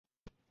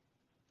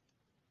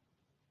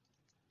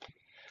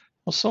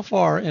Well, so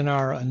far in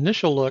our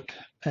initial look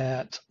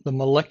at the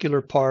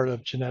molecular part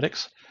of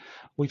genetics,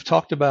 we've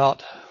talked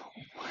about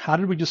how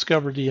did we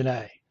discover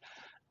DNA,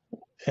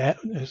 at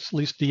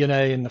least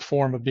DNA in the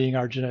form of being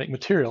our genetic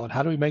material, and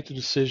how do we make the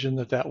decision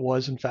that that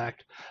was, in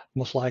fact,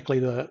 most likely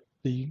the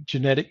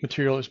genetic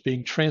material is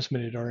being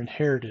transmitted or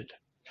inherited.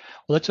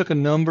 Well, that took a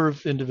number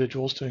of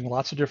individuals doing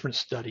lots of different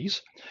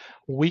studies.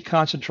 We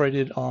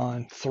concentrated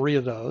on three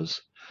of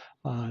those.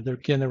 There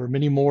were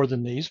many more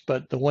than these,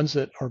 but the ones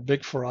that are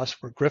big for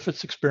us were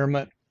Griffith's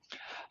experiment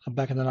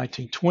back in the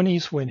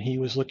 1920s when he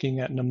was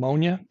looking at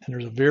pneumonia, and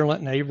there's a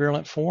virulent and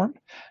avirulent form,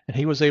 and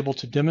he was able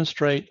to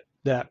demonstrate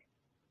that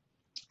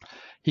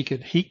he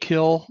could heat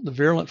kill the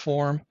virulent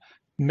form,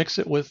 mix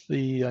it with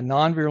the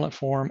non-virulent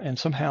form, and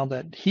somehow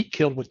that heat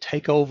killed would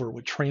take over,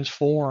 would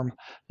transform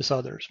this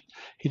others.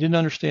 He didn't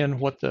understand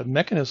what the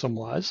mechanism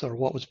was or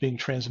what was being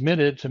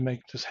transmitted to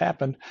make this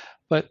happen,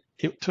 but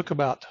it took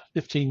about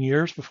 15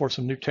 years before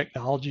some new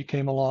technology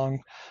came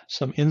along,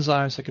 some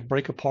enzymes that could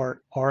break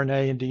apart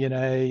RNA and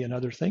DNA and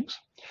other things.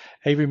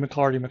 Avery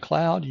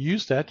McLarty-McLeod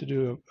used that to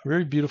do a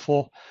very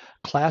beautiful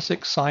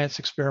classic science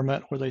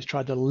experiment where they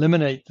tried to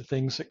eliminate the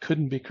things that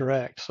couldn't be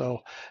correct. So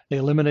they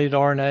eliminated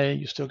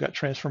RNA, you still got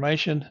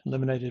transformation,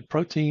 eliminated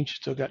proteins, you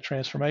still got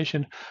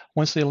transformation.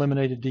 Once they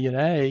eliminated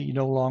DNA, you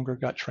no longer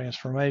got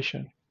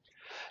transformation.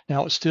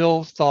 Now, it's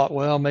still thought,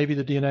 well, maybe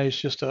the DNA is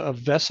just a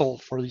vessel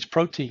for these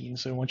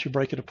proteins, and once you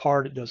break it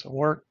apart, it doesn't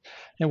work.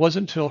 And it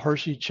wasn't until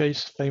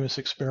Hershey-Chase famous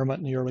experiment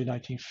in the early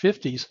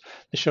 1950s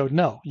that showed,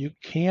 no, you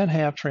can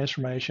have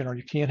transformation or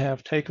you can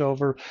have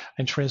takeover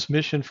and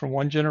transmission from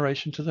one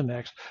generation to the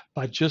next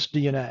by just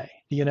DNA.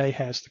 DNA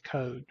has the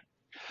code.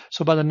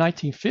 So by the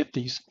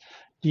 1950s,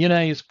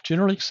 DNA is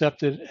generally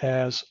accepted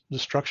as the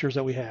structures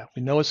that we have.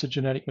 We know it's a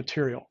genetic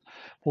material,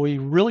 but we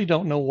really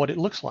don't know what it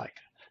looks like.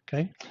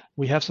 Okay,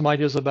 we have some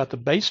ideas about the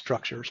base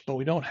structures, but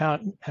we don't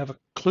have a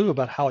clue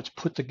about how it's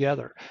put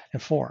together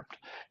and formed.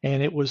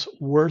 And it was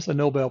worth a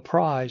Nobel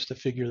Prize to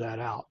figure that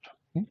out.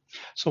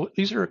 So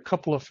these are a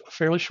couple of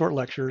fairly short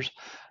lectures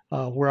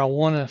where I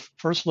want to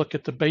first look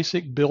at the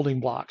basic building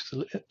blocks,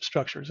 the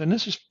structures. And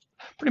this is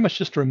pretty much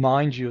just to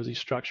remind you of these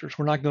structures.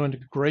 We're not going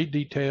into great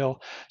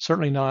detail,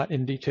 certainly not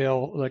in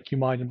detail like you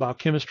might in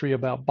biochemistry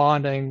about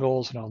bond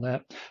angles and all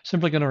that.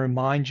 Simply going to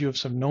remind you of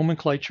some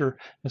nomenclature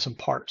and some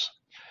parts.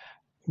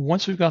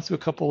 Once we've gone through a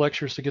couple of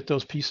lectures to get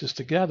those pieces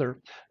together,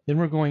 then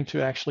we're going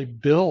to actually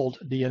build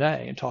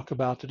DNA and talk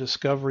about the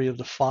discovery of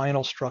the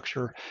final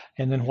structure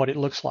and then what it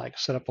looks like,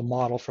 set up a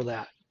model for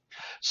that.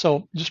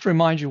 So just to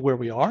remind you where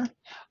we are,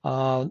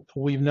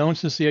 we've known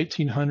since the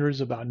 1800s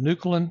about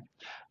nuclein,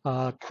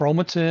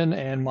 chromatin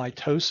and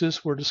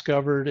mitosis were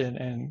discovered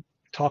and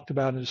talked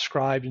about and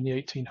described in the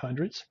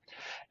 1800s.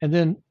 And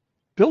then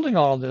building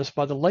all of this,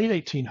 by the late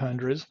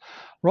 1800s,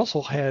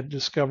 Russell had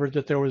discovered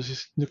that there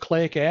was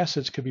nucleic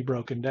acids could be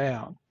broken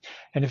down.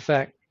 And in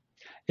fact,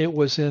 it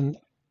was in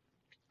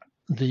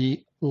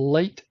the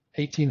late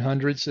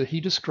 1800s that he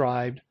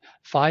described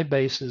 5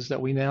 bases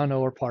that we now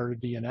know are part of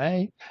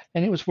DNA,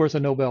 and it was worth a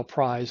Nobel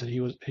Prize that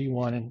he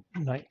won in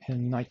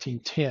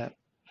 1910.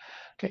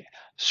 Okay,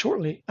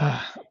 shortly,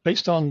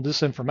 based on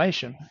this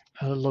information,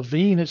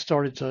 Levine had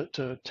started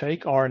to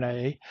take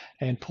RNA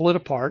and pull it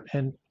apart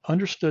and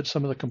understood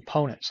some of the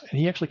components. And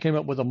he actually came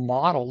up with a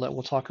model that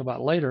we'll talk about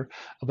later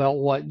about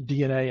what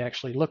DNA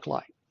actually looked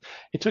like.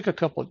 It took a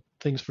couple of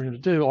things for him to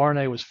do.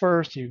 RNA was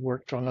first, he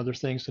worked on other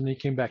things, and then he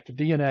came back to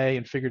DNA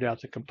and figured out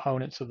the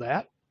components of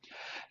that.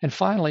 And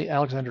finally,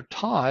 Alexander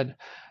Todd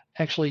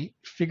actually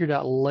figured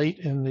out late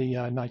in the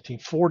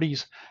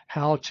 1940s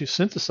how to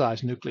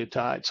synthesize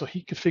nucleotides. So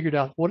he figured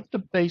out what the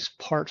base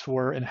parts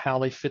were and how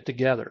they fit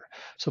together.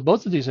 So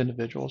both of these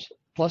individuals,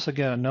 plus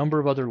again a number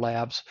of other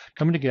labs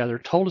coming together,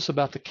 told us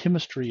about the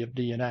chemistry of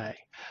DNA,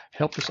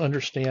 helped us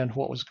understand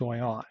what was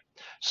going on.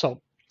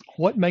 So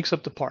what makes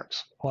up the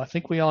parts? Well, I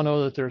think we all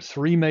know that there are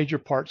 3 major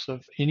parts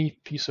of any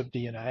piece of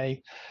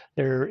DNA.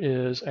 There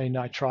is a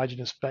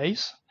nitrogenous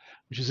base,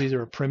 which is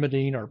either a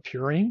pyrimidine or a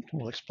purine.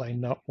 We'll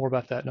explain more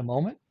about that in a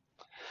moment.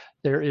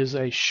 There is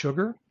a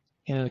sugar.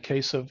 In the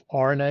case of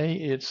RNA,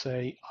 it's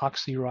a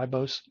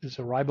oxyribose, it's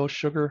a ribose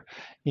sugar.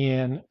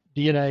 In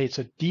DNA, it's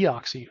a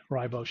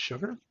deoxyribose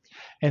sugar.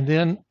 And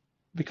then,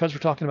 because we're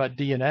talking about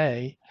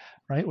DNA,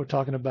 right, we're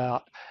talking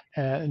about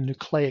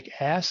nucleic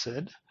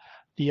acid,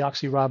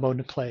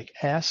 deoxyribonucleic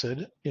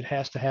acid. It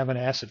has to have an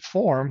acid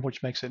form,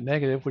 which makes it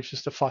negative, which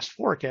is the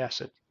phosphoric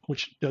acid,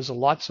 which does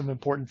lots of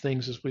important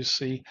things as we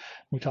see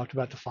when we talked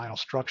about the final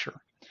structure.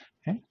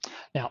 Okay?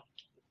 Now,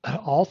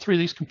 all 3 of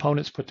these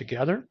components put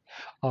together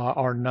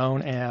are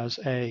known as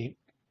a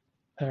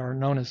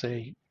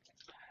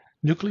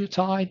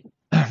nucleotide.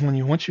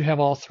 Once you have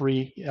all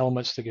 3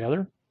 elements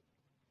together,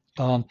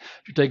 if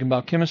you're taking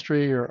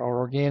biochemistry or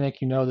organic,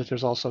 you know that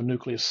there's also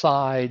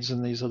nucleosides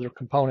and these other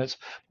components.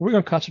 We're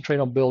going to concentrate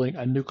on building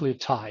a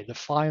nucleotide, the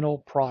final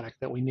product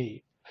that we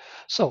need.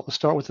 So let's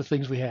start with the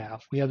things we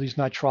have. We have these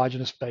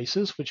nitrogenous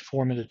bases, which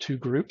form into 2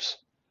 groups.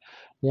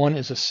 One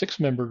is a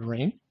 6-membered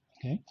ring,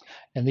 okay?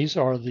 And these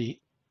are the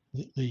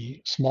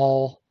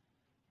small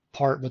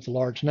part with the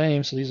large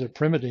name. So these are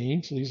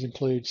pyrimidines. So these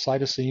include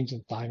cytosines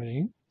and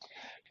thymidine.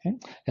 Okay.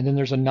 And then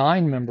there's a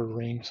 9-member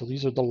ring. So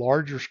these are the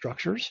larger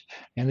structures,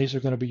 and these are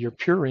going to be your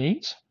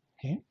purines.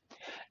 Okay.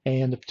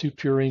 And the 2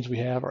 purines we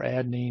have are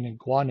adenine and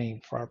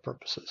guanine for our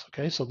purposes.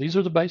 Okay, so these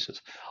are the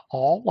bases.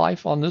 All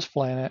life on this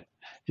planet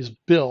is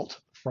built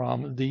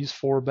from these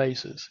 4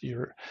 bases.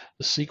 The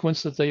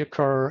sequence that they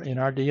occur in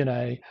our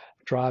DNA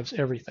drives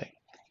everything.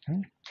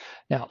 Okay.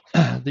 Now,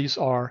 these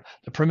are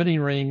the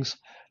pyrimidine rings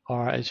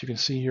are, as you can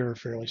see here,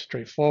 fairly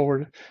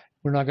straightforward.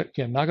 We're not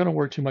going to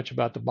worry too much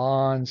about the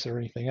bonds or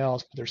anything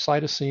else, but they're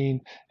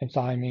cytosine and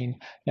thymine.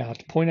 Now,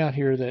 to point out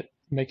here that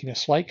making a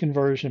slight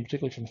conversion,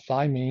 particularly from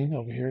thymine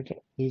over here to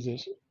lose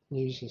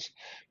this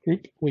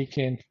group, we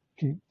can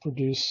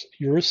produce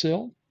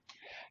uracil.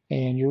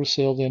 And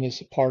uracil then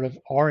is a part of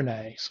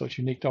RNA, so it's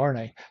unique to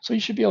RNA. So you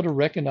should be able to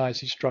recognize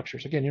these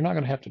structures. Again, you're not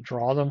going to have to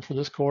draw them for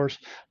this course,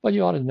 but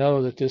you ought to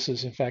know that this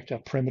is in fact a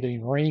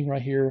pyrimidine ring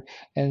right here,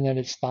 and then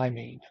it's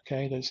thymine,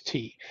 okay, that's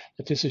T,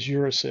 that this is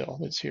uracil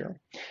that's here.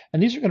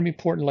 And these are going to be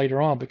important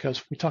later on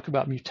because we talk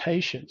about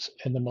mutations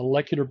and the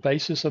molecular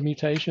basis of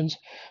mutations.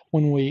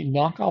 When we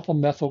knock off a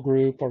methyl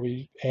group or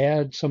we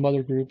add some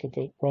other group of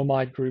a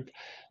bromide group,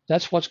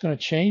 that's what's going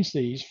to change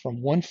these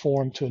from one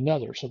form to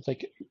another. So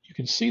you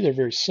can see they're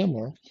very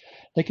similar.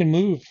 They can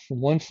move from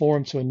one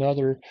form to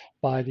another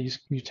by these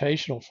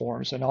mutational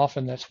forms, and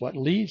often that's what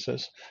leads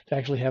us to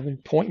actually having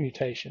point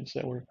mutations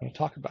that we're going to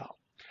talk about.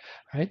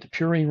 Right? The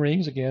purine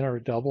rings, again, are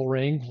a double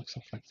ring, looks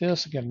like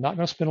this. Again, I'm not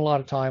going to spend a lot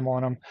of time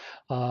on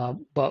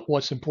them, but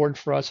what's important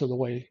for us are the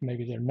way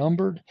maybe they're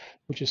numbered,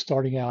 which is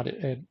starting out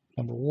at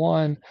number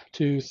 1,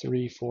 2,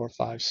 3, 4,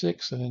 5,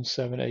 6, and then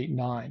 7, 8,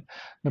 9.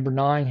 Number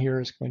 9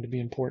 here is going to be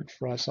important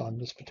for us on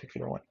this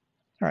particular one.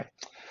 All right,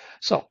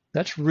 so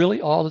that's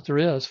really all that there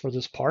is for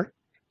this part.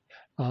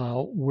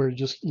 We're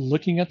just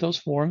looking at those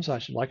forms. I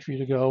should like for you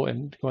to go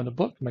in the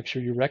book, make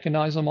sure you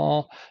recognize them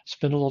all,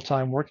 spend a little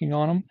time working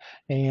on them.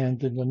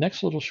 And in the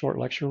next little short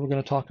lecture, we're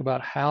going to talk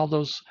about how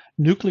those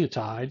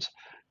nucleotides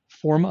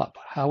form up.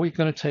 How are we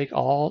going to take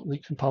all the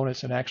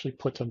components and actually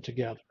put them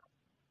together?